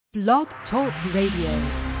Blog Talk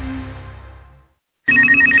Radio.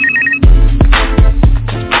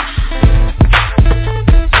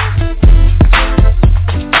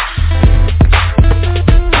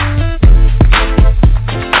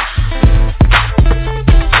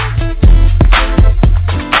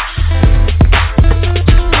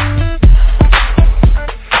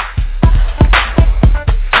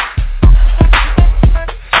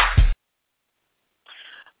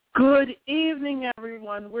 Good evening,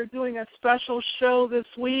 everyone. We're doing a special show this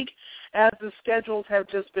week as the schedules have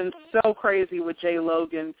just been so crazy with Jay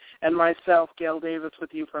Logan and myself, Gail Davis, with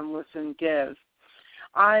you from Listen Give.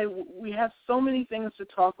 We have so many things to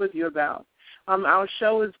talk with you about. Our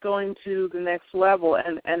show is going to the next level,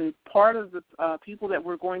 and part of the people that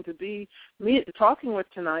we're going to be talking with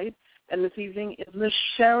tonight and this evening is Miss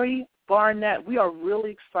Sherry Barnett. We are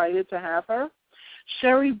really excited to have her.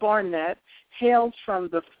 Sherry Barnett hails from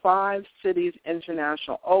the Five Cities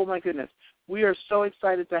International. Oh, my goodness. We are so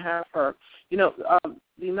excited to have her. You know,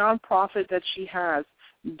 the nonprofit that she has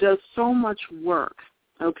does so much work,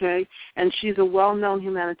 okay? And she's a well-known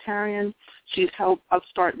humanitarian. She's helped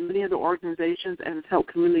upstart many of the organizations and has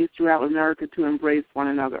helped communities throughout America to embrace one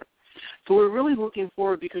another. So we're really looking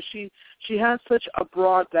forward because she has such a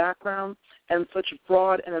broad background and such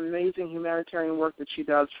broad and amazing humanitarian work that she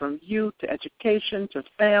does, from youth to education to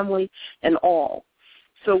family and all.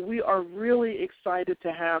 So we are really excited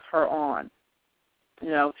to have her on, you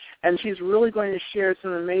know, and she's really going to share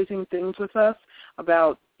some amazing things with us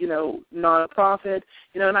about, you know, nonprofit.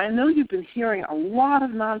 You know, and I know you've been hearing a lot of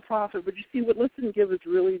nonprofit, but you see what Listen Give is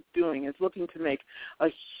really doing is looking to make a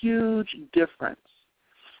huge difference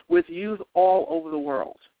with youth all over the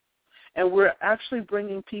world. And we're actually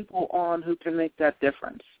bringing people on who can make that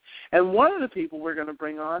difference. And one of the people we're going to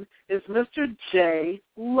bring on is Mr. Jay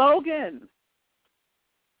Logan.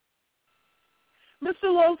 Mr.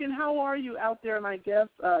 Logan, how are you out there in, I guess,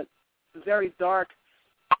 very dark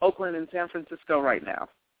Oakland and San Francisco right now?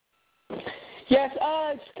 Yes,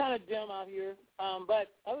 it's kind of dim out here. But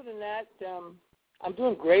other than that, I'm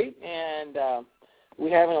doing great, and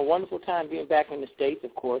we're having a wonderful time being back in the States,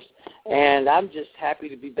 of course, and I'm just happy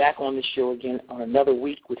to be back on the show again on another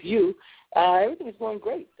week with you. Everything is going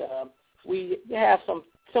great. We have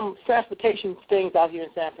some transportation things out here in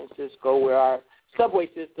San Francisco where our subway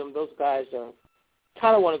system, those guys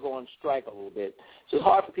kind of want to go on strike a little bit. So it's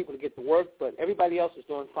hard for people to get to work, but everybody else is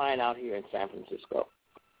doing fine out here in San Francisco.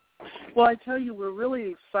 Well, I tell you, we're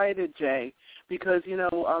really excited, Jay, because, you know,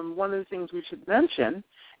 one of the things we should mention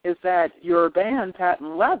is that your band,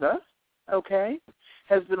 Patent Leather, okay,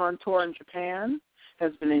 has been on tour in Japan,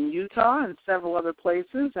 has been in Utah and several other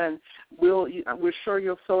places, and we're sure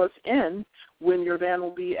you'll fill us in when your band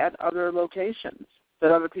will be at other locations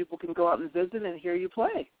that other people can go out and visit and hear you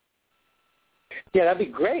play. Yeah, that'd be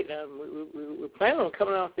great. We're planning on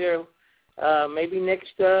coming out there maybe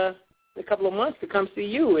next a couple of months to come see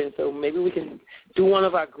you, and so maybe we can do one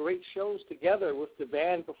of our great shows together with the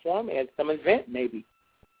band performing at some event maybe.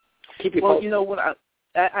 Keep you posted. You know what?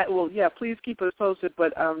 Please keep us posted.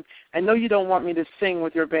 But I know you don't want me to sing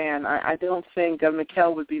with your band. I don't think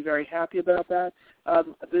Mikkel would be very happy about that.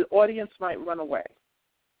 The audience might run away.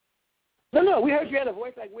 No. We heard you had a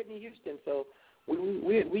voice like Whitney Houston, so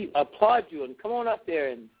we applaud you and come on up there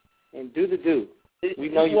and do the do. We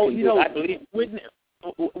know you can do it. I believe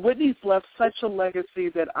Whitney's left such a legacy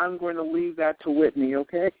that I'm going to leave that to Whitney.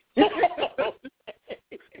 Okay.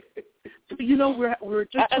 You know, we're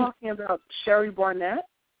just talking about Sherry Barnett,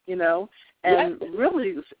 you know, and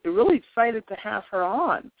really excited to have her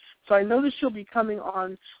on. So I know that she'll be coming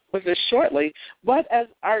on with us shortly. But as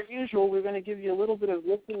our usual, we're going to give you a little bit of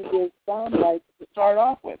Listen Give soundbites to start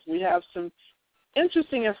off with. We have some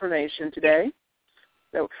interesting information today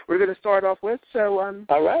that we're going to start off with. So,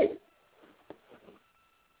 all right.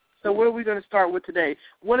 So what are we going to start with today?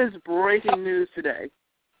 What is breaking news today?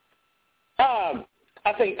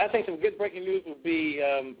 I think some good breaking news would be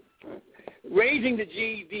raising the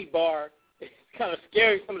GED bar. It's kind of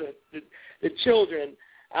scary. Some of the children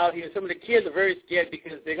out here, some of the kids are very scared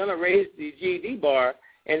because they're going to raise the GED bar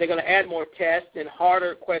and they're going to add more tests and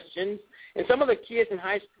harder questions. And some of the kids in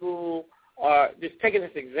high school are just taking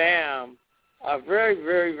this exam very,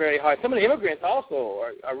 very, very hard. Some of the immigrants also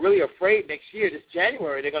are really afraid next year, this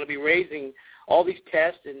January, they're going to be raising all these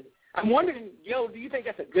tests. And I'm wondering, do you think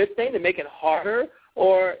that's a good thing to make it harder,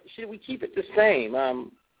 or should we keep it the same?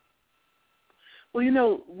 Well, you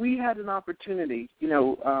know, we had an opportunity, you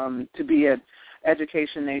know, to be at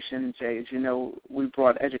Education Nation, Jay. You know, we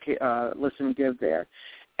brought Listen Give there.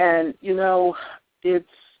 And, you know, it's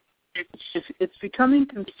it's becoming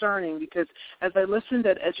concerning because as I listened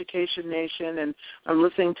at Education Nation and I'm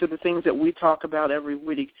listening to the things that we talk about every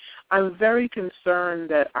week, I'm very concerned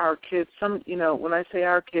that our kids, when I say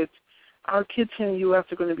our kids here in the U.S.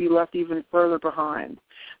 are going to be left even further behind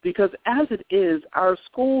because as it is, our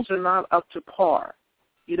schools are not up to par.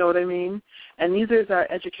 You know what I mean? And neither is our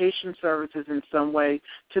education services in some way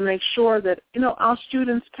to make sure that, our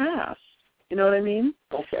students pass. You know what I mean?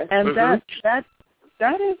 Okay. And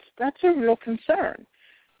that's a real concern.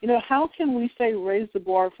 How can we say raise the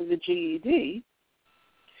bar for the GED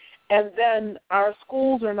and then our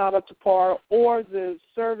schools are not up to par or the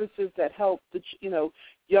services that help the,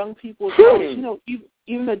 young people,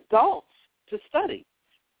 even adults to study?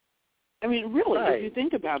 I mean, really, right. if you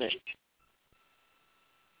think about it.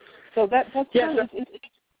 So that's that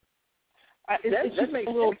makes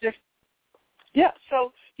a little different. Yeah,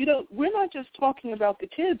 so, we're not just talking about the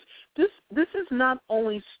kids. This is not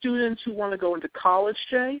only students who want to go into college,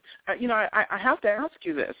 Jay. I have to ask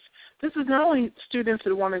you this. This is not only students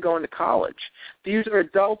who want to go into college. These are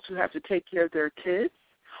adults who have to take care of their kids,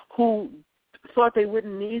 who thought they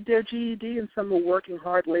wouldn't need their GED and some are working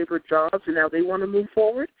hard labor jobs, and now they want to move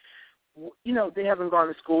forward. They haven't gone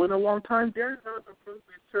to school in a long time. There are not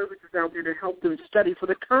appropriate services out there to help them study for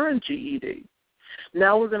the current GED.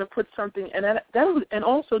 Now we're going to put something, and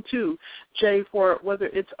also too, Jay, for whether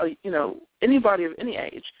it's anybody of any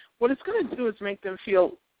age, what it's going to do is make them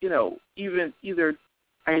feel even either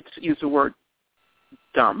I hate to use the word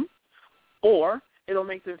dumb, or it'll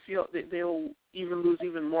make them feel that they'll even lose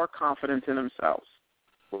even more confidence in themselves.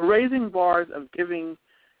 We're raising bars of giving.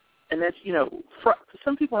 And that's,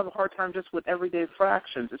 some people have a hard time just with everyday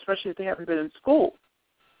fractions, especially if they haven't been in school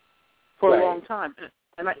for right. a long time.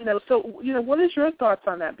 And what is your thoughts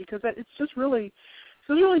on that? Because it's really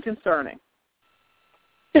concerning.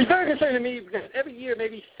 It's very concerning to me because every year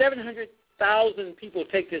maybe 700,000 people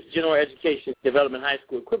take this General Education Development High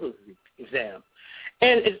School equivalency exam.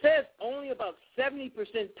 And it says only about 70%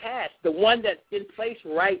 pass the one that's in place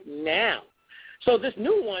right now. So this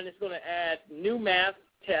new one is going to add new math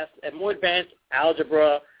tests and more advanced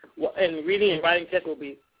algebra, and reading and writing tests will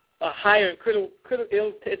be higher in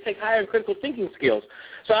it'll take higher in critical thinking skills.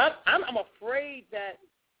 So I'm afraid that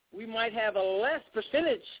we might have a less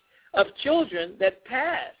percentage of children that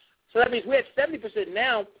pass. So that means we're at 70%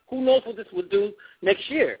 now. Who knows what this will do next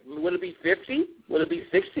year? Will it be 50? Will it be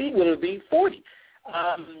 60? Will it be 40?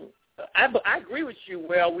 I agree with you.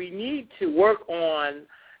 Well, we need to work on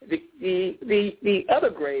the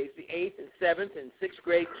other grades, the 8th and 7th and 6th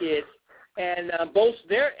grade kids, and boost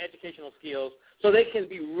their educational skills so they can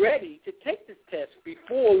be ready to take this test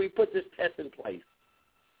before we put this test in place.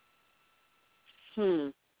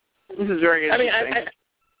 This is very interesting.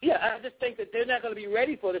 I just think that they're not going to be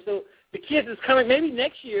ready for this. So the kids is coming maybe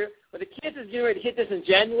next year, but the kids is getting ready to hit this in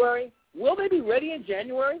January. Will they be ready in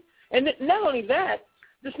January? And not only that,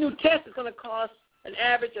 this new test is going to cost an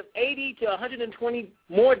average of $80 to $120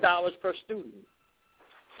 more per student.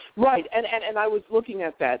 Right, and I was looking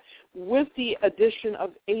at that. With the addition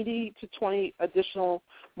of 80 to 20 additional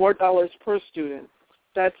more dollars per student,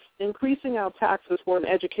 that's increasing our taxes for an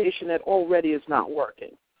education that already is not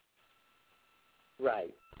working.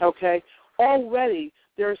 Right. Okay? Already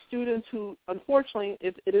there are students who, unfortunately,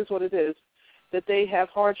 it is what it is, that they have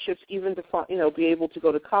hardships even to be able to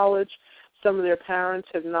go to college. Some of their parents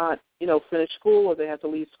have not, finished school, or they have to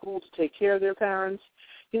leave school to take care of their parents.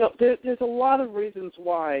 There's a lot of reasons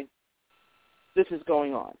why this is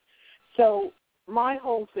going on. So my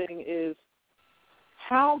whole thing is,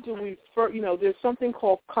 how do we, there's something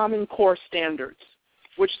called Common Core standards,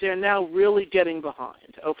 which they're now really getting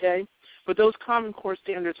behind, okay? But those Common Core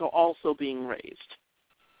standards are also being raised.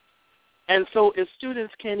 And so if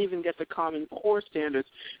students can't even get the Common Core standards,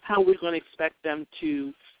 how are we going to expect them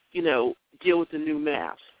to, deal with the new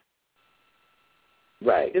math?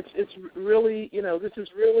 Right. It's really, this is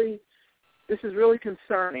really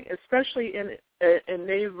concerning, especially in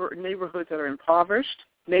neighborhoods that are impoverished,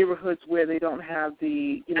 neighborhoods where they don't have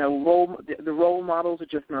the role models are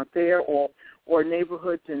just not there, or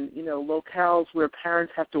neighborhoods and locales where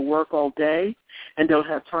parents have to work all day and don't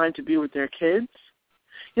have time to be with their kids.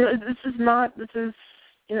 This is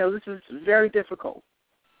very difficult.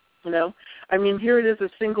 Here it is, a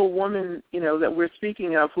single woman, that we're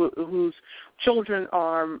speaking of, whose children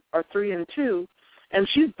are 3 and 2, and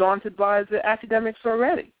she's daunted by the academics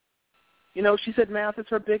already. She said math is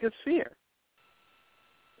her biggest fear.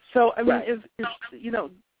 So, right.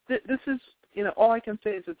 this is, all I can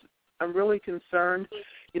say is I'm really concerned.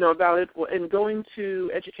 about it. And going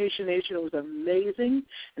to Education Nation, it was amazing.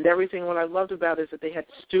 And everything, what I loved about it is that they had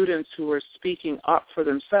students who were speaking up for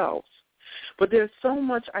themselves. But there's so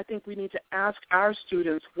much I think we need to ask our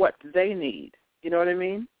students what they need. You know what I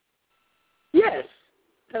mean? Yes.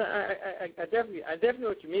 And I definitely know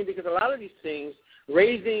what you mean, because a lot of these things,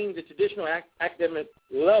 raising the traditional academic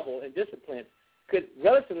level and discipline, could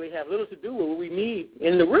relatively have little to do with what we need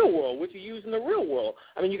in the real world, what you use in the real world.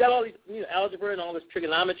 I mean, you got all these algebra and all this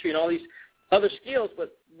trigonometry and all these other skills,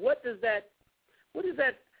 but what does that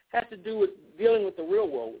have to do with dealing with the real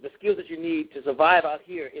world, the skills that you need to survive out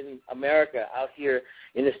here in America, out here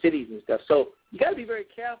in the cities and stuff? So you got to be very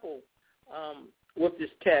careful with this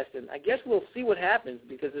test, and I guess we'll see what happens,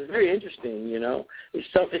 because it's very interesting. There's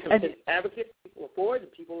some advocates, people are for it,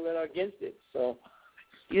 and people that are against it. So.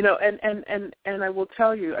 And I will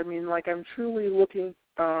tell you, I mean, like, I'm truly looking,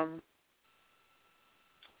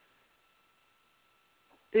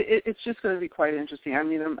 it's just going to be quite interesting. I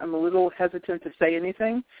mean, I'm a little hesitant to say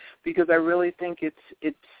anything, because I really think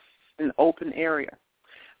it's an open area.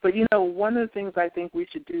 But, one of the things I think we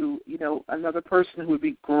should do, another person who would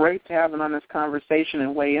be great to have on this conversation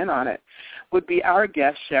and weigh in on it would be our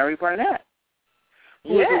guest, Sherry Barnett,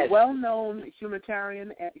 who is a well-known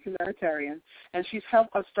humanitarian, and she's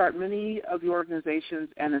helped us start many of the organizations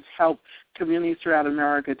and has helped communities throughout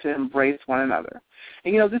America to embrace one another.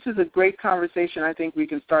 And, this is a great conversation I think we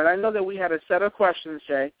can start. I know that we had a set of questions,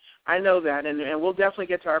 Jay. I know that, and we'll definitely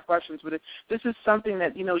get to our questions, but this is something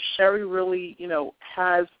that, Sherry really,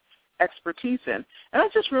 has expertise in. And I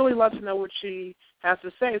just really love to know what she has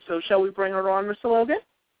to say. So shall we bring her on, Mr. Logan?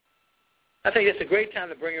 I think it's a great time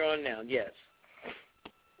to bring her on now, yes.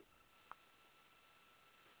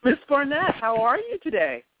 Ms. Barnett, how are you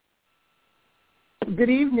today? Good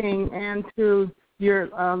evening, and to your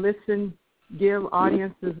Listen Give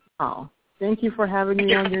audience as well. Thank you for having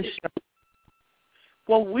me on your show.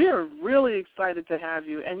 Well, we're really excited to have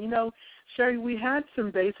you. And, Sherry, we had some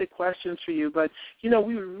basic questions for you, but,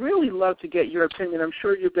 we would really love to get your opinion. I'm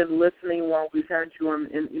sure you've been listening while we've had you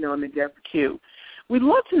in the guest queue. We'd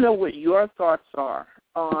love to know what your thoughts are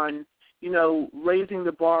on, raising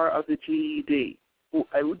the bar of the GED.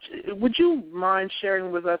 Would you mind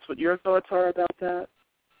sharing with us what your thoughts are about that?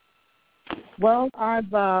 Well, I've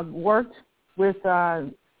worked with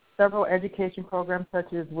several education programs,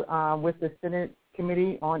 such as with the Senate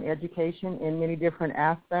Committee on Education, in many different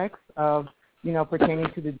aspects of, pertaining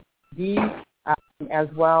to the GED, as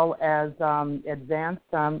well as advanced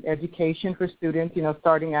education for students,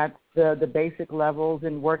 starting at the basic levels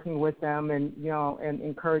and working with them and, and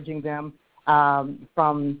encouraging them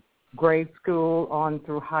from grade school on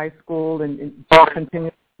through high school and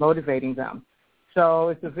continuing motivating them. So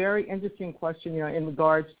it's a very interesting question, in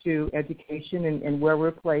regards to education and where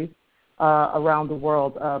we're placed around the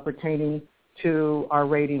world pertaining to our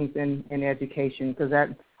ratings in education, because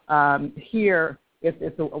that here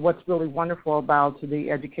what's really wonderful about the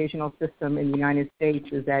educational system in the United States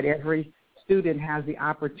is that every student has the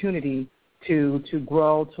opportunity to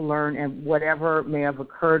grow, to learn, and whatever may have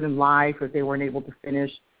occurred in life, if they weren't able to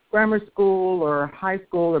finish grammar school or high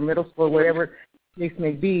school or middle school, whatever the case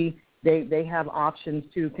may be, they have options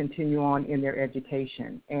to continue on in their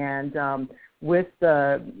education. And with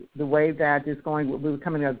the way that is going, we're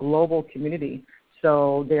becoming a global community,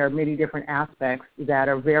 so there are many different aspects that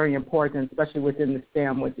are very important, especially within the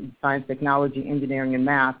STEM, with science, technology, engineering, and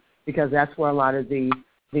math, because that's where a lot of the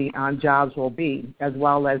jobs will be, as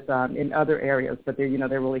well as in other areas, but they're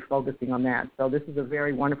really focusing on that. So this is a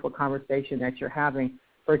very wonderful conversation that you're having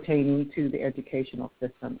pertaining to the educational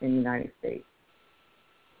system in the United States.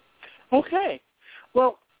 Okay.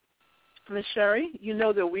 Well, Ms. Sherry, you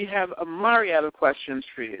know that we have a myriad of questions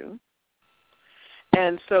for you.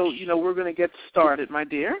 And so, we're going to get started, my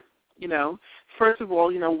dear. First of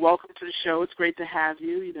all, welcome to the show. It's great to have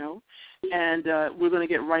you, and we're going to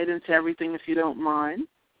get right into everything if you don't mind,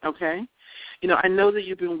 okay? I know that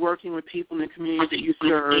you've been working with people in the community that you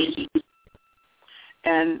serve.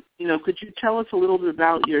 And, could you tell us a little bit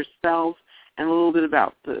about yourself and a little bit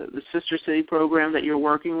about the Sister City program that you're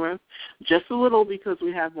working with? Just a little, because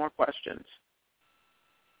we have more questions.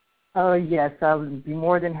 Oh, yes. I would be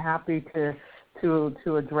more than happy to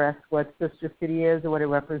address what Sister City is and what it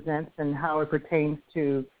represents and how it pertains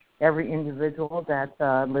to every individual that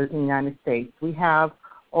lives in the United States. We have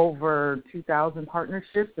over 2,000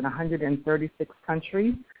 partnerships in 136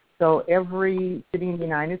 countries. So every city in the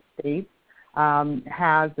United States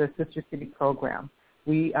has a Sister City program.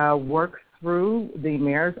 We work through the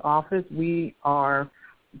mayor's office. We are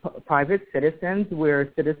private citizens.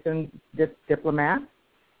 We're citizen diplomats,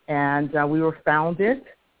 and we were founded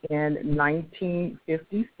in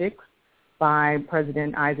 1956 by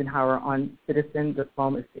President Eisenhower on citizen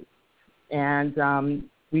diplomacy. And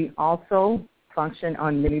we also function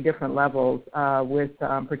on many different levels with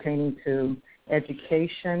pertaining to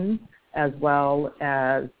education as well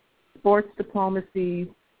as sports diplomacy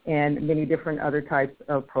and many different other types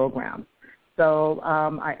of programs. So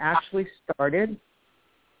I actually started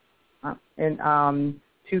in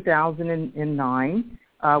 2009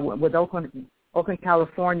 with Oakland,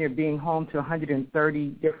 California being home to 130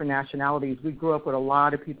 different nationalities. We grew up with a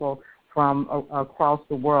lot of people from across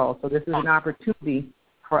the world. So this is an opportunity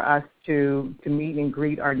for us to meet and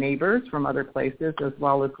greet our neighbors from other places as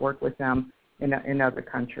well as work with them in other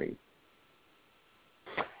countries.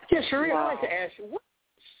 Yeah, Cherie, I'd like to ask you.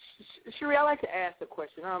 Cherie, I'd like to ask a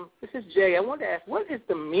question. This is Jay. I wanted to ask, what is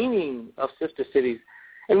the meaning of Sister Cities,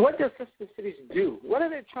 and what does Sister Cities do? What are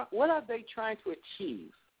they trying to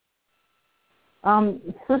achieve?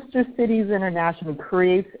 Sister Cities International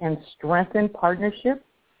creates and strengthens partnerships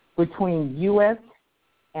between U.S.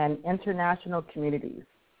 and international communities.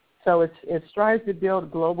 So it strives to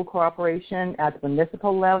build global cooperation at the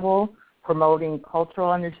municipal level, promoting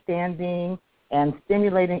cultural understanding and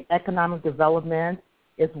stimulating economic development.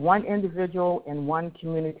 It's one individual and one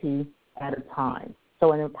community at a time.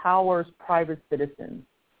 So it empowers private citizens,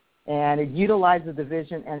 and it utilizes the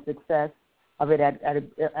vision and success of it at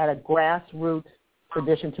a grassroots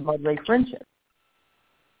tradition to motivate friendship.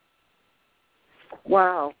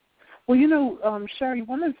 Wow. Well, Sherry,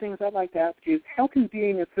 one of the things I'd like to ask you is how can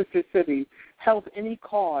being a sister city help any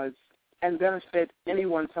cause and benefit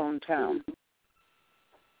anyone's hometown?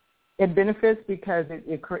 It benefits because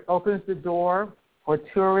it opens the door for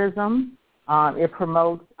tourism. It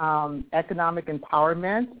promotes economic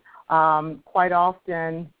empowerment. Quite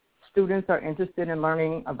often, students are interested in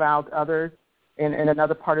learning about others in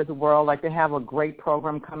another part of the world. Like they have a great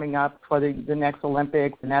program coming up for the next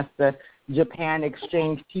Olympics, and that's the Japan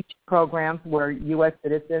Exchange Teaching Programs, where U.S.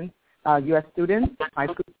 students, high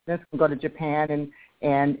school students can go to Japan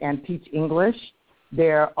and teach English.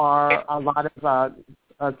 There are a lot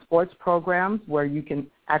of sports programs where you can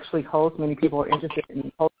actually host. Many people are interested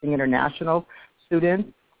in hosting international students,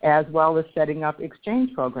 as well as setting up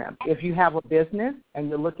exchange programs. If you have a business and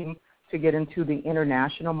you're looking to get into the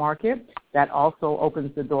international market, that also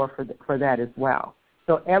opens the door for that as well.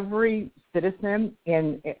 So every citizen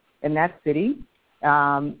in that city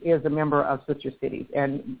is a member of Sister Cities,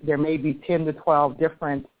 and there may be 10 to 12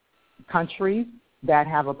 different countries that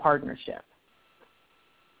have a partnership.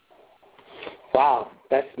 Wow,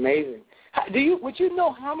 that's amazing. Would you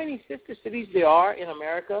know how many sister cities there are in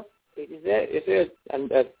America? Is there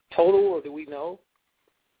a total, or do we know?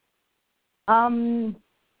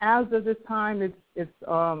 As of this time, it's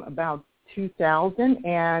about 2,000,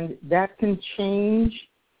 and that can change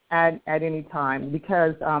at any time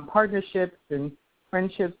because partnerships and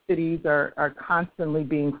friendship cities are constantly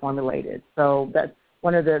being formulated. So that's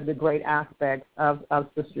one of the great aspects of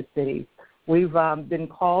Sister Cities. We've been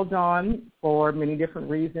called on for many different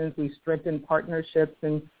reasons. We strengthen partnerships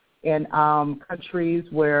in countries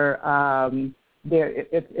where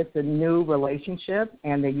it's a new relationship,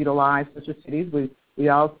 and they utilize Sister Cities. We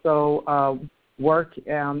also work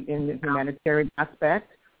in the humanitarian aspect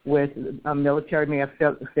with a military may have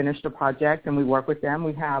finished a project, and we work with them.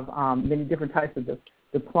 We have many different types of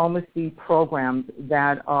diplomacy programs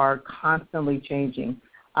that are constantly changing.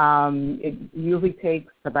 It usually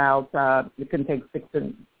takes it can take 6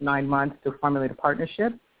 to 9 months to formulate a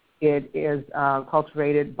partnership. It is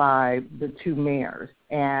cultivated by the two mayors,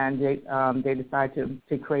 and they decide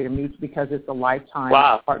to create a mutual because it's a lifetime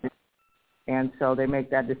partnership. And so they make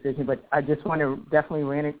that decision. But I just want to definitely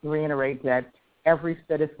reiterate that every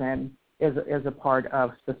citizen is a part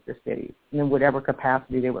of Sister Cities in whatever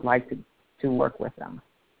capacity they would like to work with them.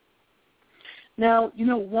 Now,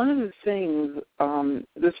 one of the things,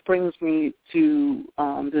 this brings me to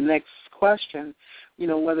the next question,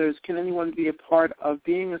 whether can anyone be a part of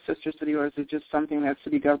being a sister city, or is it just something that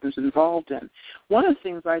city government's involved in? One of the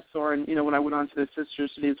things I saw, when I went onto the Sister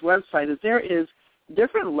Cities website, is there is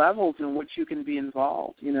different levels in which you can be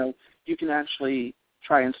involved. You can actually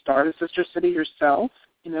try and start a sister city yourself,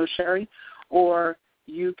 Sherry, or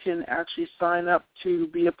you can actually sign up to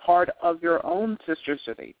be a part of your own sister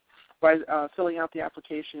city by filling out the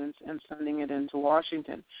application and sending it into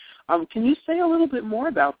Washington. Can you say a little bit more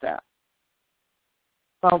about that?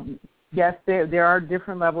 Well, yes, there are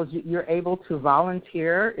different levels. You're able to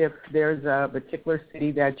volunteer if there's a particular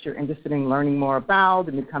city that you're interested in learning more about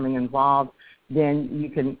and becoming involved. Then you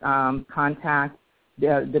can contact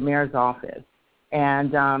the mayor's office.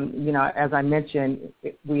 And, as I mentioned,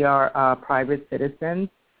 we are private citizens.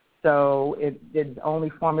 So it's only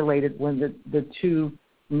formulated when the two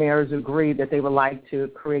mayors agree that they would like to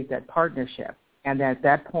create that partnership. And at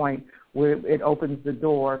that point, it opens the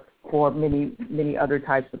door for many, many other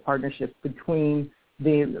types of partnerships between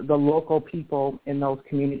the local people in those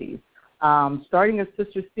communities. Starting a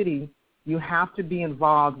sister city, you have to be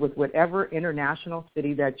involved with whatever international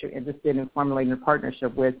city that you're interested in formulating a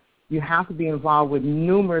partnership with. You have to be involved with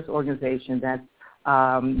numerous organizations. That's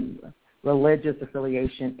religious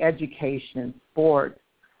affiliation, education, sports,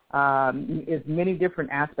 is many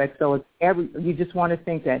different aspects. So it's you just want to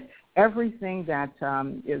think that everything that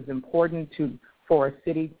is important for a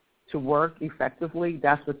city to work effectively,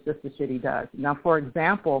 that's what Sister City does. Now, for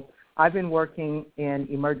example, I've been working in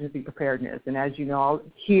emergency preparedness, and as you know,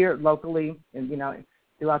 here locally, and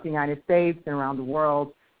throughout the United States and around the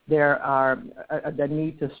world, there are the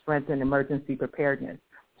need to strengthen emergency preparedness.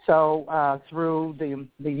 So through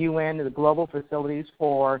the UN, the global facilities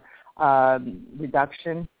for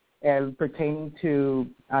reduction pertaining to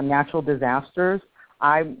natural disasters,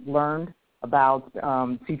 I learned about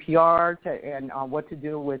CPR and what to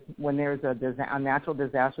do when there's a natural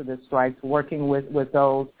disaster that strikes, working with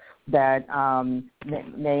those that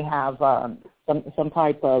may have some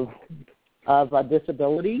type of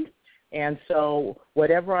disability. And so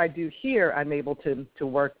whatever I do here, I'm able to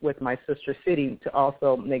work with my sister city to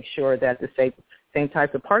also make sure that the same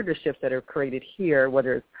types of partnerships that are created here,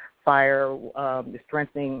 whether it's fire,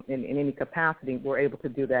 strengthening in any capacity, we're able to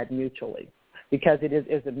do that mutually because it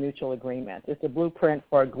is a mutual agreement. It's a blueprint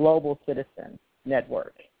for a global citizen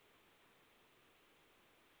network.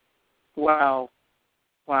 Wow.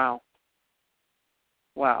 Wow.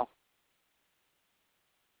 Wow.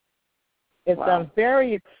 It's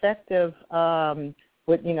very effective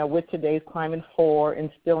with today's climate for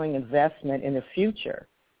instilling investment in the future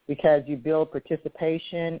because you build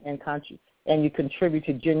participation and you contribute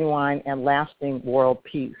to genuine and lasting world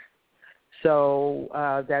peace.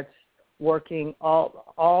 So that's working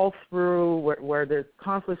all through where there's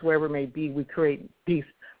conflicts, wherever it may be, we create peace.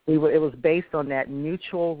 It was based on that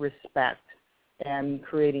mutual respect and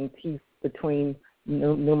creating peace between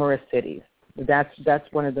numerous cities. That's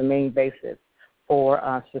one of the main bases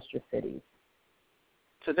for sister cities.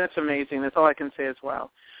 So that's amazing. That's all I can say as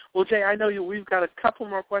well. Well, Jay, I know we've got a couple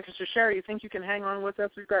more questions to share. You think you can hang on with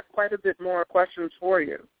us? We've got quite a bit more questions for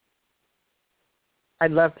you.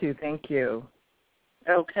 I'd love to. Thank you.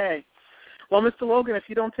 Okay. Well, Mr. Logan, if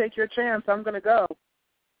you don't take your chance, I'm going to go.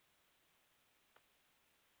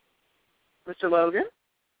 Mr. Logan,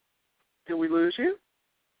 did we lose you?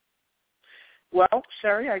 Well,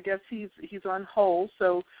 Sherry, I guess he's on hold,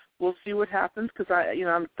 so we'll see what happens because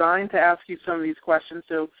I'm dying to ask you some of these questions.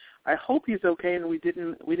 So I hope he's okay and we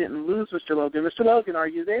didn't lose Mr. Logan. Mr. Logan, are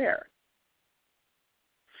you there?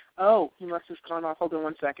 Oh, he must have gone off. Hold on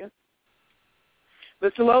one second.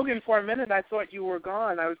 Mr. Logan, for a minute I thought you were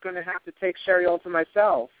gone. I was going to have to take Sherry all to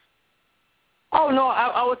myself. Oh no,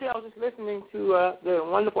 I was just listening to the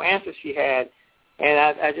wonderful answers she had.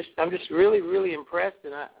 And I'm just really, really impressed,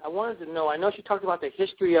 and I wanted to know, I know she talked about the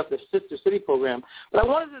history of the Sister City program, but I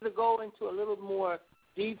wanted her to go into a little more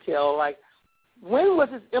detail, like when was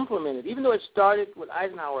this implemented? Even though it started with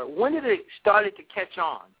Eisenhower, when did it started to catch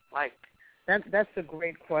on? Like that's a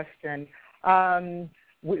great question.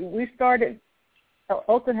 We started,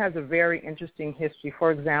 Oakland has a very interesting history.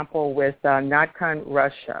 For example, with Natkan,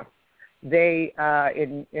 Russia, they,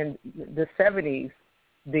 in the 70s,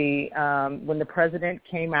 when the president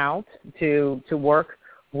came out to work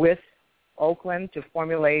with Oakland to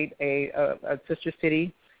formulate a sister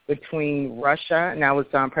city between Russia, and that was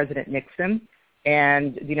President Nixon,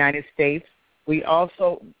 and the United States, we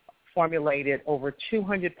also formulated over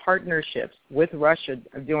 200 partnerships with Russia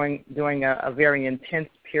during a very intense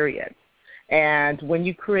period. And when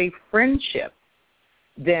you create friendship,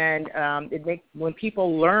 then when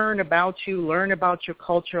people learn about you, learn about your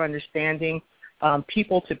culture, understanding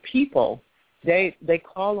people to people, they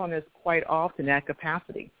call on us quite often at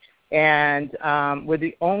capacity. And we're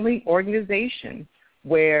the only organization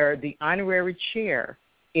where the honorary chair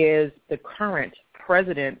is the current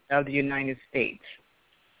president of the United States.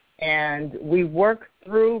 And we work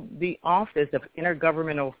through the Office of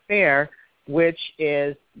Intergovernmental Affairs, which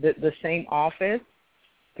is the same office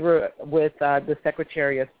with the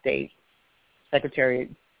Secretary of State, Secretary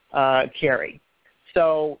Kerry.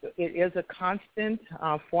 So it is a constant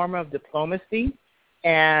form of diplomacy,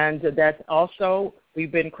 and that's also,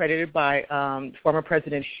 we've been credited by former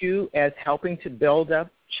President Xu as helping to build up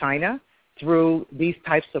China through these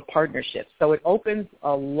types of partnerships. So it opens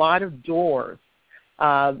a lot of doors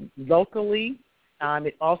locally.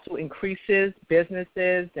 It also increases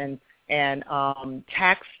businesses and and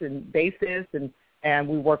tax and basis, and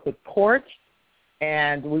we work with ports,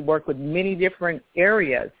 and we work with many different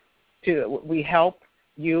areas. We help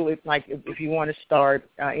you if you want to start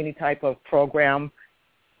any type of program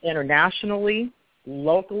internationally,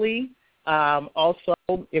 locally. Also,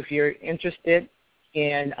 if you're interested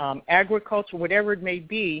in agriculture, whatever it may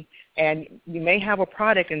be, and you may have a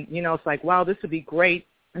product and, it's like, wow, this would be great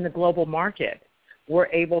in the global market. We're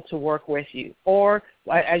able to work with you. Or,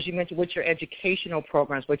 as you mentioned, with your educational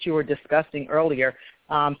programs, what you were discussing earlier,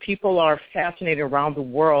 people are fascinated around the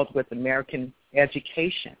world with American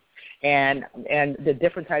education and the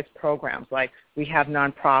different types of programs. Like we have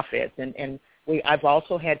nonprofits, and I've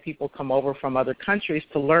also had people come over from other countries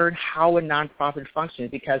to learn how a nonprofit functions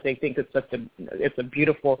because they think it's a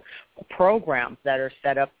beautiful program that are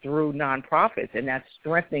set up through nonprofits, and that's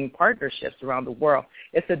strengthening partnerships around the world.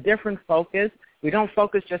 It's a different focus. We don't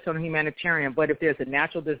focus just on humanitarian, but if there's a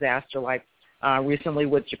natural disaster like recently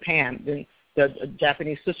with Japan, then the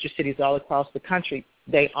Japanese sister cities all across the country,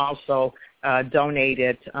 they also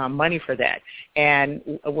donated money for that. And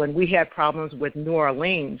when we had problems with New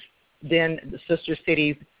Orleans, then the sister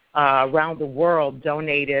cities around the world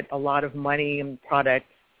donated a lot of money and product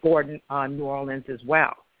for New Orleans as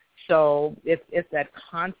well. So it's that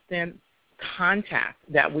constant contact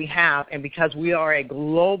that we have, and because we are a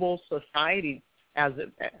global society as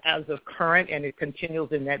of current, and it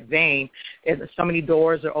continues in that vein, and so many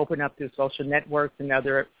doors are open up through social networks and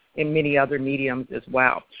many other mediums as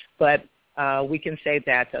well. But we can say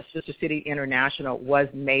that Sister City International was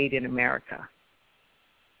made in America.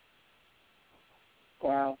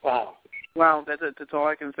 Wow. That's all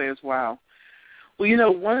I can say is wow.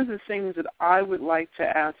 Well, one of the things that I would like to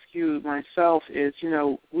ask you myself is,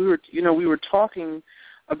 we were talking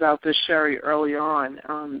about this, Sherry, early on,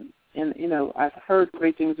 and I've heard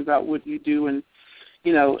great things about what you do, and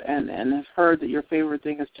and have heard that your favorite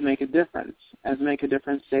thing is to make a difference, as Make a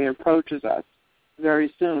Difference Day approaches us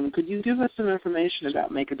very soon. Could you give us some information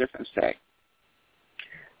about Make a Difference Day?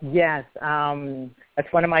 Yes,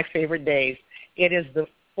 that's one of my favorite days. It is the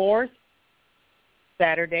fourth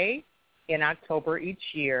Saturday in October each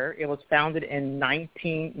year. It was founded in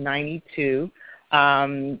 1992.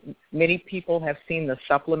 Many people have seen the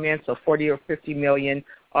supplement, so 40 or 50 million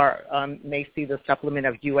may see the supplement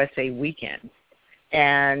of USA Weekend.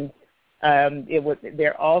 And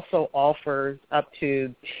there also offers up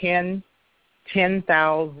to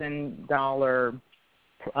 $10,000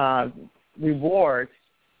 rewards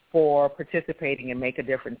for participating in Make a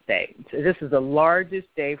Difference Day. So this is the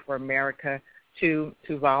largest day for America to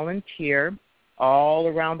volunteer all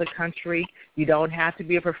around the country. You don't have to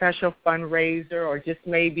be a professional fundraiser or just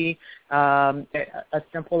maybe a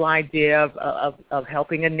simple idea of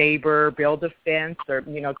helping a neighbor build a fence or,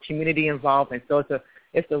 community involvement. So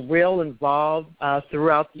it's a real involved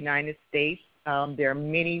throughout the United States. There are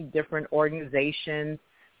many different organizations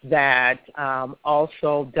that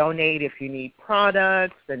also donate if you need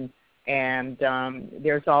products, and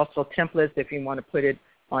there's also templates if you want to put it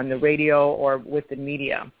on the radio or with the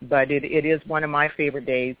media. But it is one of my favorite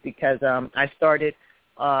days because I started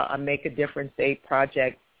a Make a Difference Day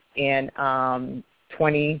project in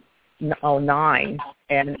 2009,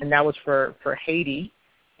 and that was for Haiti.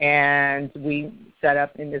 And we set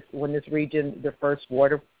up in this region the first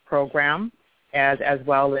water program, as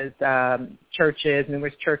well as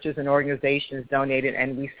numerous churches and organizations donated,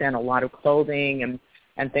 and we sent a lot of clothing and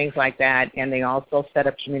things like that. And they also set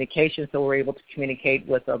up communication, so we're able to communicate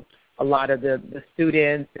with a lot of the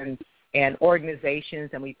students and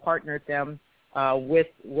organizations, and we partnered them with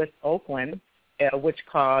Oakland, which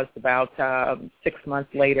caused about 6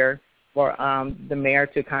 months later for the mayor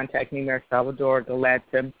to contact me, Mayor Salvador Gillette,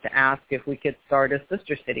 to ask if we could start a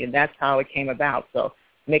sister city, and that's how it came about. So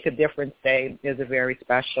Make a Difference Day is a very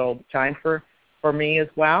special time for me as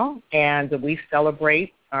well, and we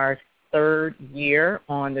celebrate our third year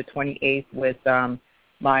on the 28th with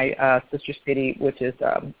my sister city, which is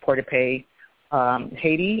Port-au-Paix,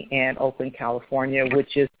 Haiti, and Oakland, California,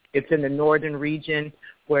 it's in the northern region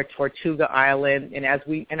where Tortuga Island, and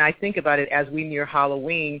I think about it as we near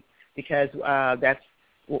Halloween, because that's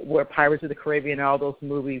where Pirates of the Caribbean and all those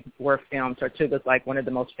movies were filmed. Tortuga is like one of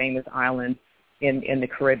the most famous islands in the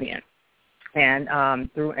Caribbean. And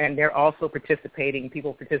and they're also participating.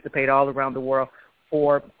 People participate all around the world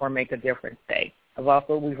for Make a Difference Day.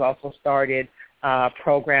 We've also started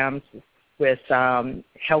programs with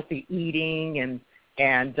healthy eating,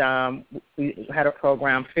 and we had a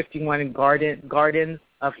program, 51 Gardens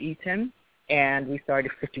of Eaton, and we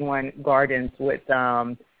started 51 gardens with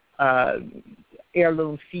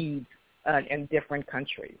heirloom seeds in different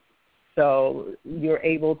countries. So you're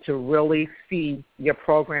able to really see your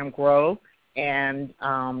program grow, and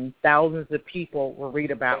thousands of people will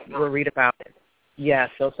read about it. Yeah,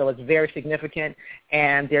 so it's very significant,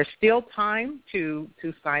 and there's still time to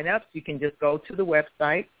sign up. So you can just go to the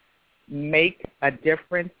website,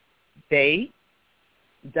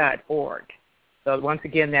 makeadifferenceday.org. So once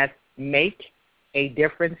again, that's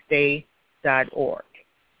makeadifferenceday.org.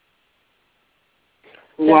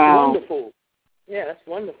 Wow. That's wonderful. Yeah, that's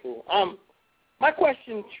wonderful. My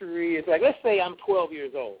question, Cherie, is like, let's say I'm 12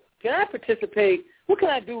 years old. Can I participate? What can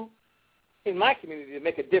I do in my community to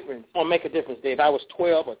make a difference on Make a Difference Day? If I was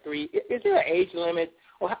 12 or 3, is there an age limit?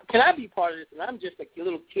 Or can I be part of this? And I'm just a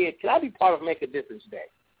little kid. Can I be part of Make a Difference Day?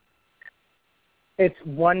 It's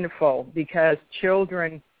wonderful because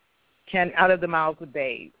children can out of the mouths of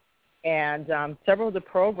babes. And several of the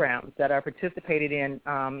programs that I participated in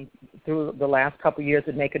through the last couple of years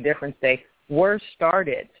at Make a Difference Day were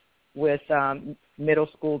started with middle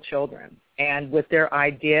school children. And with their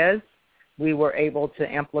ideas, we were able to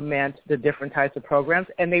implement the different types of programs,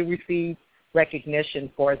 and they received recognition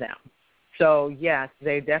for them. So, yes,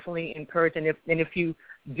 they definitely encourage. And if you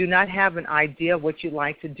do not have an idea of what you'd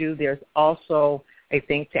like to do, there's also a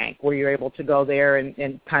think tank where you're able to go there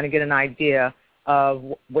and kind of get an idea of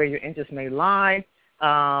where your interest may lie.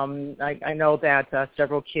 I know that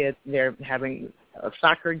several kids, they're having a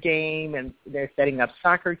soccer game, and they're setting up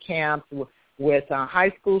soccer camps with high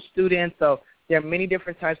school students. So there are many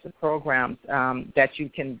different types of programs that you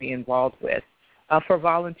can be involved with. For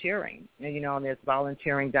volunteering, and there's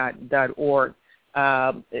volunteering.org.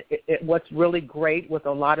 What's really great with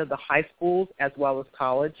a lot of the high schools as well as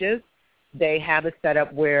colleges, they have it set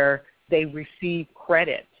up where they receive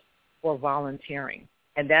credit for volunteering.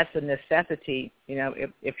 And that's a necessity,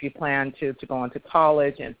 if you plan to go on to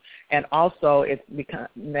college. And also it's become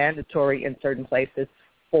mandatory in certain places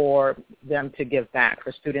for them to give back,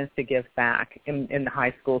 for students to give back in the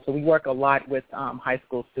high school. So we work a lot with high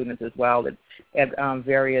school students as well at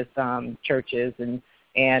various churches and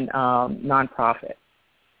nonprofits.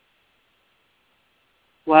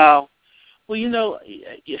 Wow. Well,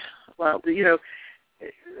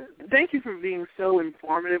 thank you for being so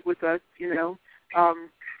informative with us,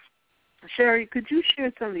 Sherry, could you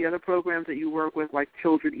share some of the other programs that you work with, like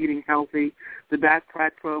Children Eating Healthy, the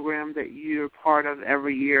Backpack program that you're part of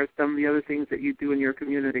every year, some of the other things that you do in your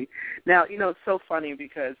community? Now, it's so funny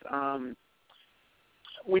because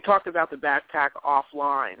we talked about the backpack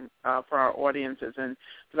offline for our audiences, and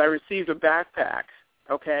because I received a backpack,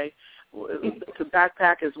 okay? It's a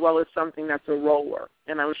backpack as well as something that's a roller.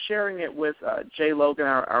 And I was sharing it with Jay Logan,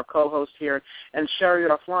 our co-host here, and sharing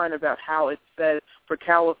it offline about how it said, for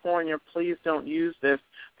California, please don't use this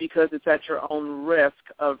because it's at your own risk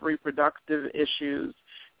of reproductive issues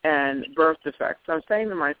and birth defects. So I'm saying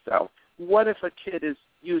to myself, what if a kid is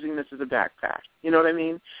using this as a backpack? You know what I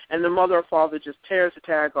mean? And the mother or father just tears the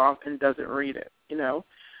tag off and doesn't read it,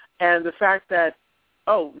 And the fact that,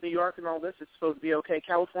 New York and all this is supposed to be okay.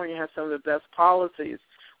 California has some of the best policies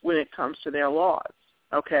when it comes to their laws,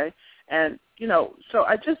 okay? And, so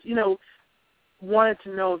I just, wanted to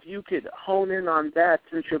know if you could hone in on that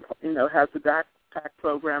since you, has the backpack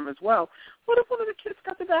program as well. What if one of the kids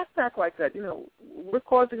got the backpack like that? We're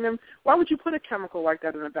causing them. Why would you put a chemical like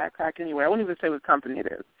that in a backpack anyway? I won't even say what company it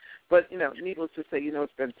is. But, needless to say,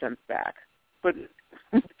 it's been sent back. But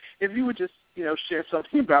if you would just, share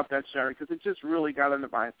something about that, Sherry, because it just really got under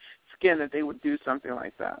my skin that they would do something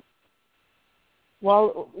like that.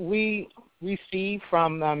 Well, we receive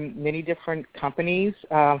from many different companies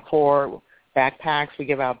for backpacks. We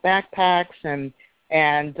give out backpacks, and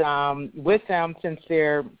with them, since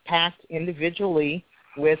they're packed individually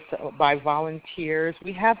by volunteers,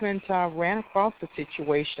 we haven't ran across a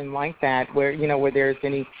situation like that where where there's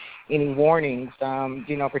any warnings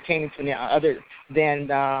pertaining to other than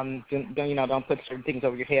don't put certain things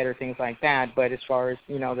over your head or things like that. But as far as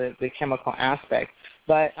the chemical aspect,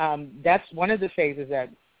 but that's one of the phases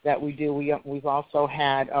that we do. We've also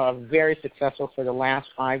had very successful for the last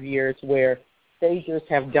 5 years where stagers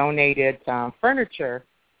have donated furniture,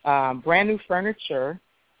 brand new furniture.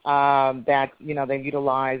 That they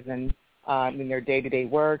utilize in their day-to-day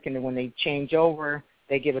work, and then when they change over,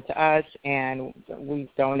 they give it to us, and we've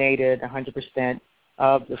donated 100%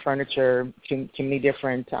 of the furniture to many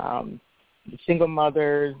different single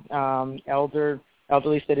mothers,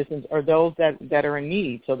 elderly citizens, or those that are in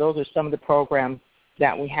need. So those are some of the programs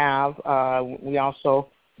that we have. We also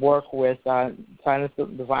work with Silence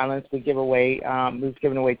the Violence. We've given away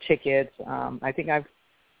tickets. I think I've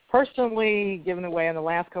personally given away in the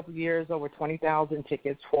last couple of years over 20,000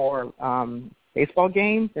 tickets for baseball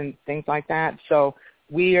games and things like that. So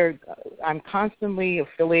I'm constantly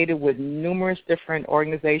affiliated with numerous different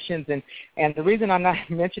organizations, and the reason I'm not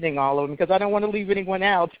mentioning all of them because I don't want to leave anyone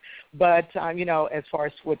out. But as far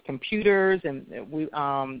as with computers, and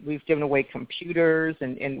we've given away computers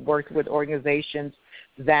and worked with organizations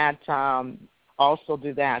that also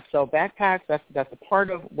do that. So backpacks, that's a part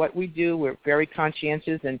of what we do. We're very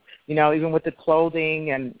conscientious, and even with the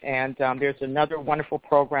clothing, and there's another wonderful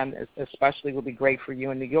program that especially will be great for you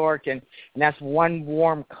in New York, and that's One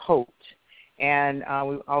Warm Coat. And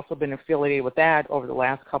we've also been affiliated with that over the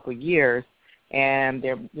last couple of years. And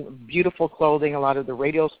they're beautiful clothing. A lot of the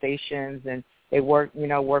radio stations, and they work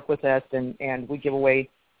with us, and we give away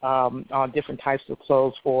different types of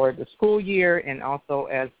clothes for the school year and also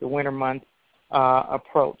as the winter months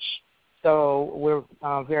approach. So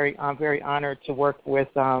I'm very honored to work with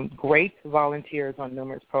great volunteers on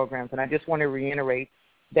numerous programs. And I just want to reiterate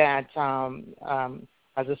that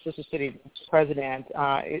as a Sister City president,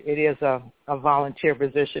 it is a volunteer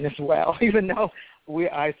position as well, even though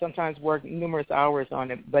I sometimes work numerous hours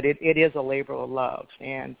on it, but it is a labor of love.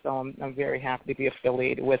 And so I'm very happy to be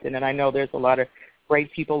affiliated with it. And I know there's a lot of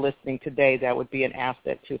great people listening today that would be an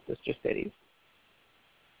asset to Sister Cities.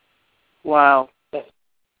 Wow. That's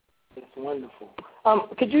wonderful.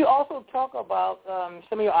 Could you also talk about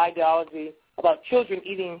some of your ideology about children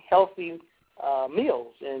eating healthy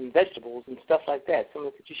meals and vegetables and stuff like that?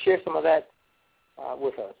 Could you share some of that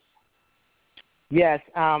with us? Yes.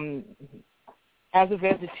 As a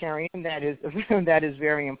vegetarian, that is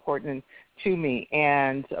very important to me.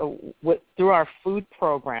 And through our food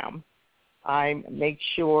program, I make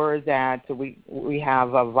sure that we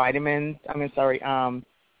have vitamins.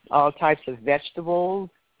 All types of vegetables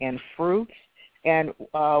and fruits. And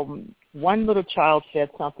one little child said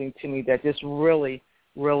something to me that just really,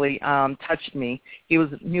 really touched me. He was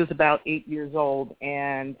about 8 years old,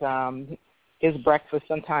 and his breakfast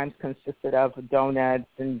sometimes consisted of donuts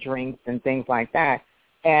and drinks and things like that.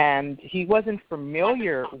 And he wasn't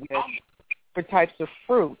familiar with different types of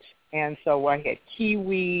fruit. And so I had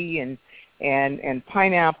kiwi and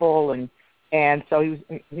pineapple, and so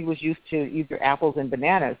he was used to either apples and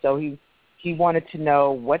bananas. So he wanted to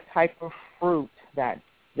know what type of fruit that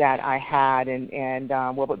I had, and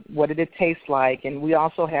what did it taste like. And we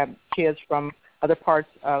also have kids from other parts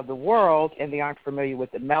of the world, and they aren't familiar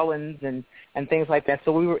with the melons and things like that.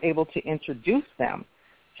 So we were able to introduce them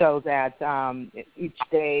so that each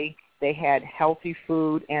day they had healthy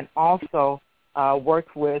food, and also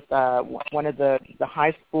worked with one of the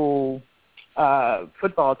high school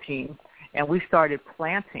football teams, and we started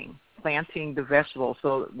planting the vegetables.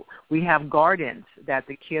 So we have gardens that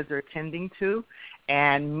the kids are tending to,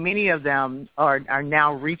 and many of them are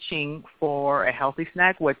now reaching for a healthy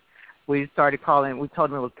snack, which we told them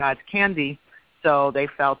it was God's candy. So they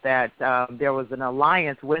felt that there was an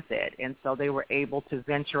alliance with it, and so they were able to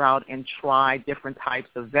venture out and try different types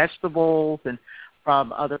of vegetables and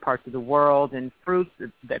from other parts of the world, and fruits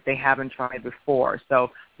that they haven't tried before.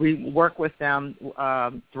 So we work with them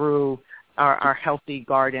through our healthy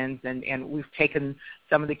gardens, and we've taken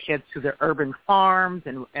some of the kids to the urban farms,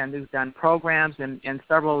 and we've done programs, and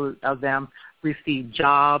several of them received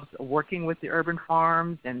jobs working with the urban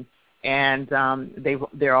farms, and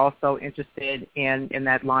they're also interested in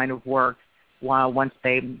that line of work once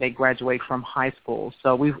they graduate from high school.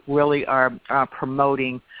 So we really are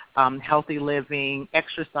promoting healthy living,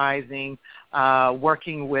 exercising,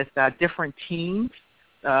 working with different teams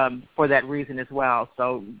for that reason as well.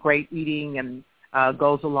 So great eating and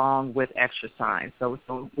goes along with exercise. So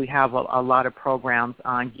we have a lot of programs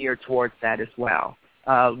geared towards that as well.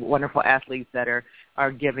 Wonderful athletes that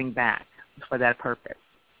are giving back for that purpose.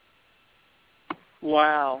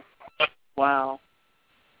 Wow.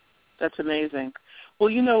 That's amazing.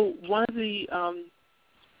 Well, one of the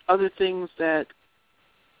other things that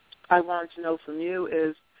I wanted to know from you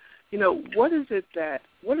is, what is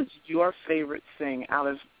your favorite thing out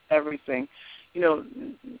of everything? Is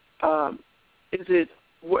it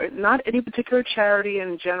not any particular charity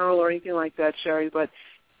in general or anything like that, Sherry, but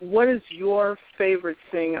what is your favorite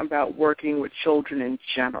thing about working with children in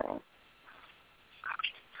general?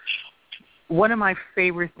 One of my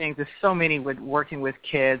favorite things, there's so many with working with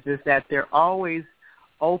kids, is that they're always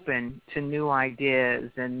open to new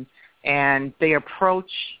ideas, and they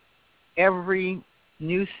approach every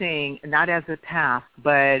new thing not as a task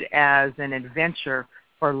but as an adventure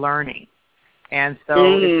for learning. And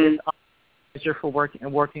so it's a pleasure for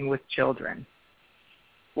working with children.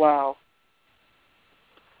 Wow.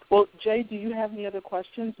 Well, Jay, do you have any other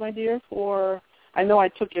questions, my dear? I know I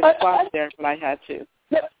took your spot there, but I had to.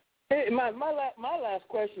 Hey, my last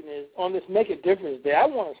question is on this Make a Difference Day. I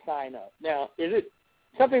want to sign up. Now, is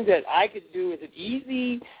something that I could do? Is it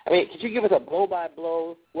easy? I mean, could you give us a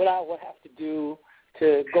blow-by-blow what I would have to do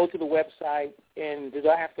to go to the website, and do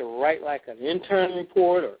I have to write like an intern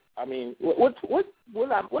report, or I mean, what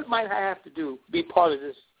might I have to do to be part of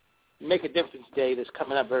this Make a Difference Day that's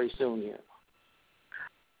coming up very soon here?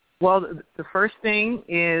 Well, the first thing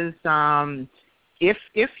is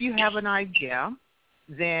if you have an idea,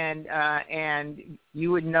 then and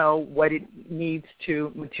you would know what it needs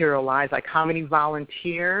to materialize, like how many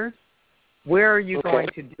volunteers, where are you going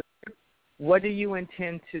to do it, what do you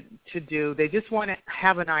intend to do. They just want to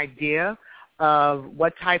have an idea of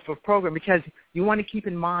what type of program, because you want to keep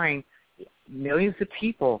in mind millions of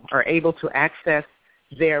people are able to access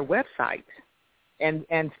their website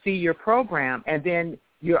and see your program, and then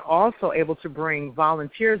you're also able to bring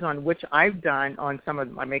volunteers on, which I've done on some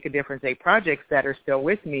of my Make a Difference Day projects that are still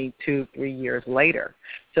with me 2-3 years later.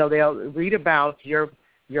 So they'll read about your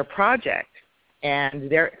project, and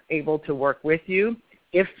they're able to work with you.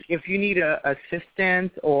 If you need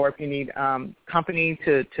assistance, or if you need company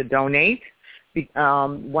to donate,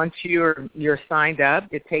 once you're signed up,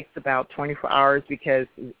 it takes about 24 hours because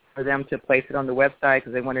for them to place it on the website,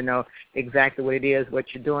 because they want to know exactly what it is, what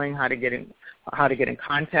you're doing, how to get in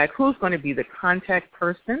contact, who's going to be the contact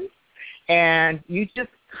person, and you just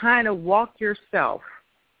kind of walk yourself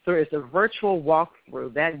through. It's a virtual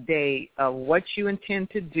walkthrough that day of what you intend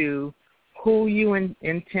to do, who you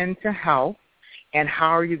intend to help, and how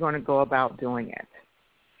are you going to go about doing it.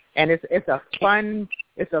 And it's a fun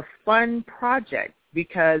project,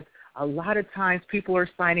 because a lot of times people are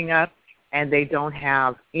signing up and they don't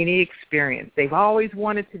have any experience. They've always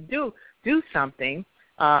wanted to do something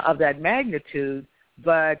of that magnitude,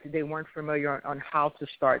 but they weren't familiar on how to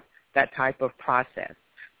start that type of process.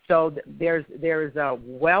 So there's a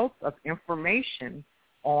wealth of information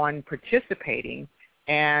on participating,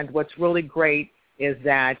 and what's really great is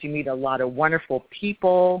that you meet a lot of wonderful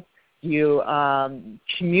people. You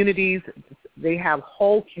communities, they have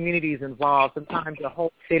whole communities involved. Sometimes a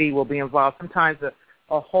whole city will be involved. Sometimes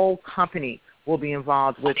a whole company will be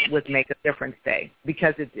involved with Make a Difference Day,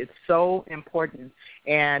 because it's so important.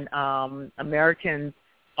 And Americans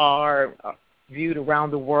are viewed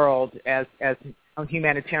around the world as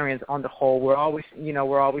humanitarians on the whole. We're always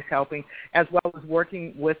helping, as well as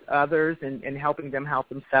working with others and helping them help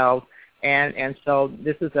themselves. And so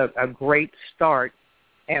this is a great start,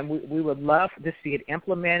 and we would love to see it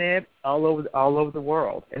implemented all over the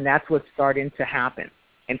world. And that's what's starting to happen.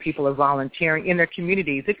 And people are volunteering in their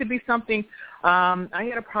communities. It could be something. I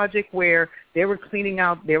had a project where they were cleaning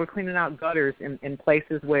out gutters in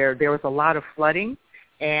places where there was a lot of flooding,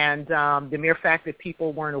 and the mere fact that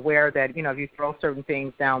people weren't aware that if you throw certain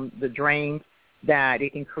things down the drains, that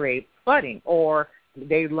it can create flooding, or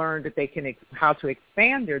they learned that how to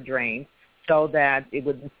expand their drains so that it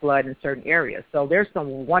wouldn't flood in certain areas. So there's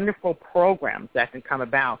some wonderful programs that can come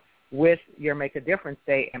about with your Make a Difference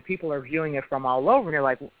Day, and people are viewing it from all over, and they're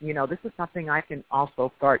like, this is something I can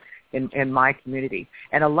also start in my community.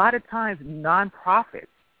 And a lot of times nonprofits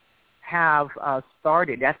have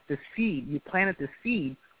started. That's the seed. You planted the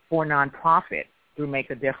seed for nonprofit through Make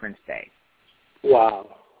a Difference Day. Wow.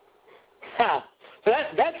 So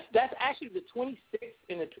that's actually the 26th,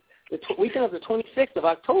 in the weekend of the 26th of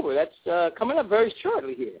October. That's coming up very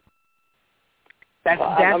shortly here.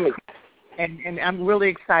 And I'm really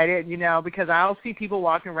excited, because I'll see people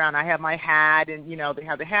walking around. I have my hat, and they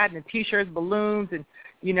have the hat and the T-shirts, balloons, and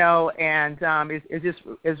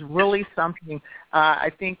it's really something.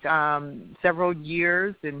 I think several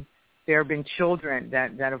years, and there have been children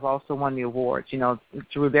that have also won the awards,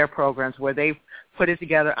 through their programs where they've put it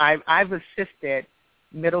together. I've assisted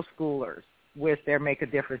middle schoolers with their Make a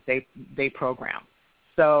Difference Day program.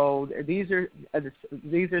 So these are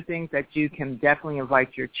things that you can definitely invite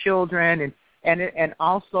your children, and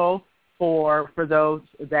also for those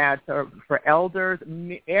that are for elders,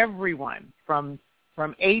 everyone from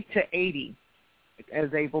 8 to 80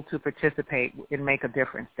 is able to participate in Make a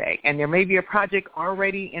Difference Day. And there may be a project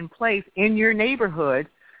already in place in your neighborhood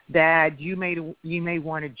that you may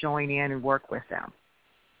want to join in and work with them.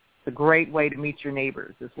 It's a great way to meet your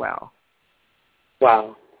neighbors as well.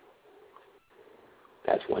 Wow.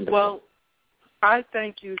 That's wonderful. Well, I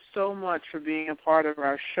thank you so much for being a part of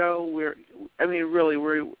our show. We're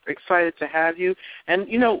excited to have you. And,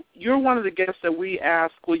 you're one of the guests that we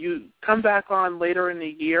ask, will you come back on later in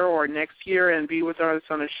the year or next year and be with us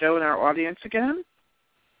on a show in our audience again?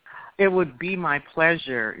 It would be my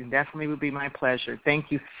pleasure. It definitely would be my pleasure.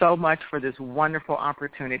 Thank you so much for this wonderful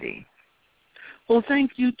opportunity. Well,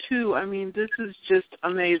 thank you, too. I mean, this is just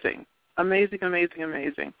amazing. Amazing, amazing,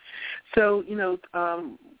 amazing. So,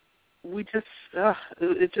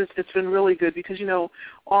 it's been really good because,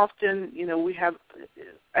 often, we have,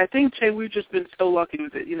 I think, Jay, we've just been so lucky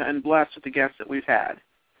with it, and blessed with the guests that we've had.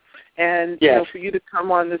 And, yes. For you to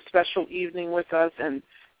come on this special evening with us and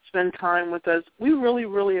spend time with us, we really,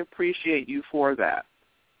 really appreciate you for that.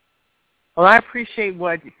 Well, I appreciate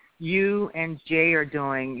what you and Jay are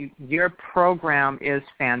doing. Your program is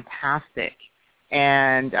fantastic.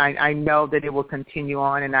 And I know that it will continue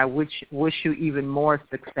on, and I wish you even more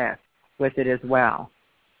success with it as well.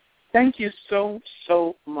 Thank you so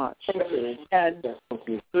much. Thank you. And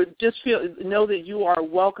just know that you are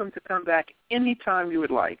welcome to come back anytime you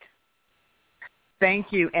would like.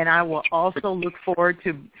 Thank you, and I will also look forward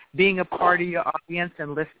to being a part of your audience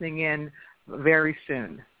and listening in very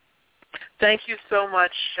soon. Thank you so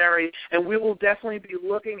much, Sherry. And we will definitely be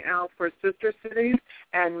looking out for Sister Cities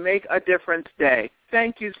and Make a Difference Day.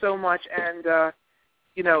 Thank you so much. And,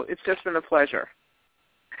 it's just been a pleasure.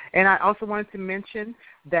 And I also wanted to mention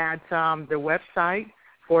that the website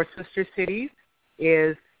for Sister Cities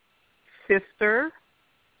is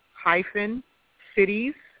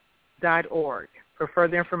sister-cities.org for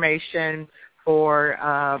further information for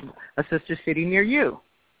a sister city near you.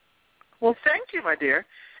 Well, thank you, my dear.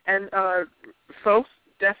 And folks,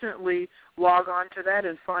 definitely log on to that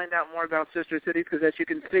and find out more about Sister Cities because, as you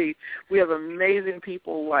can see, we have amazing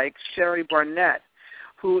people like Sherry Barnett,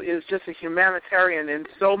 who is just a humanitarian in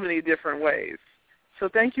so many different ways. So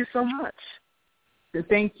thank you so much.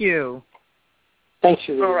 Thank you. Thank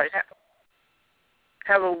you. All right.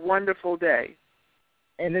 Have a wonderful day.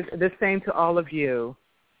 And the same to all of you.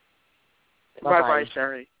 Bye-bye,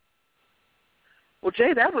 Sherry. Well,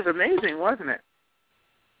 Jay, that was amazing, wasn't it?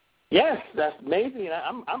 Yes, that's amazing.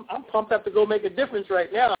 I'm pumped up to go make a difference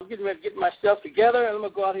right now. I'm getting ready to get myself together, and I'm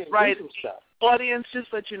going to go out here and do some stuff. Audience,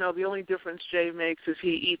 just let you know, the only difference Jay makes is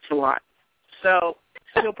he eats a lot. So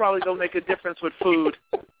he'll probably go make a difference with food.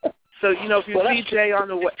 So, if you see Jay on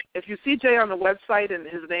the website and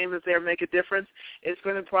his name is there, Make a Difference, it's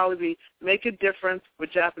going to probably be Make a Difference with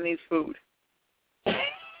Japanese food.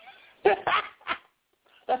 That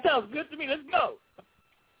sounds good to me. Let's go.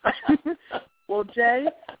 Well, Jay,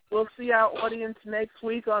 we'll see our audience next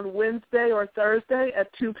week on Wednesday or Thursday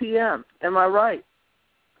at 2 p.m. Am I right?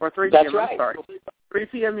 Or 3 p.m., That's right. I'm sorry. 3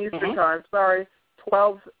 p.m. Eastern Time. Sorry,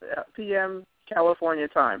 12 p.m. California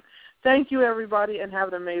time. Thank you, everybody, and have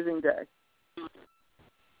an amazing day.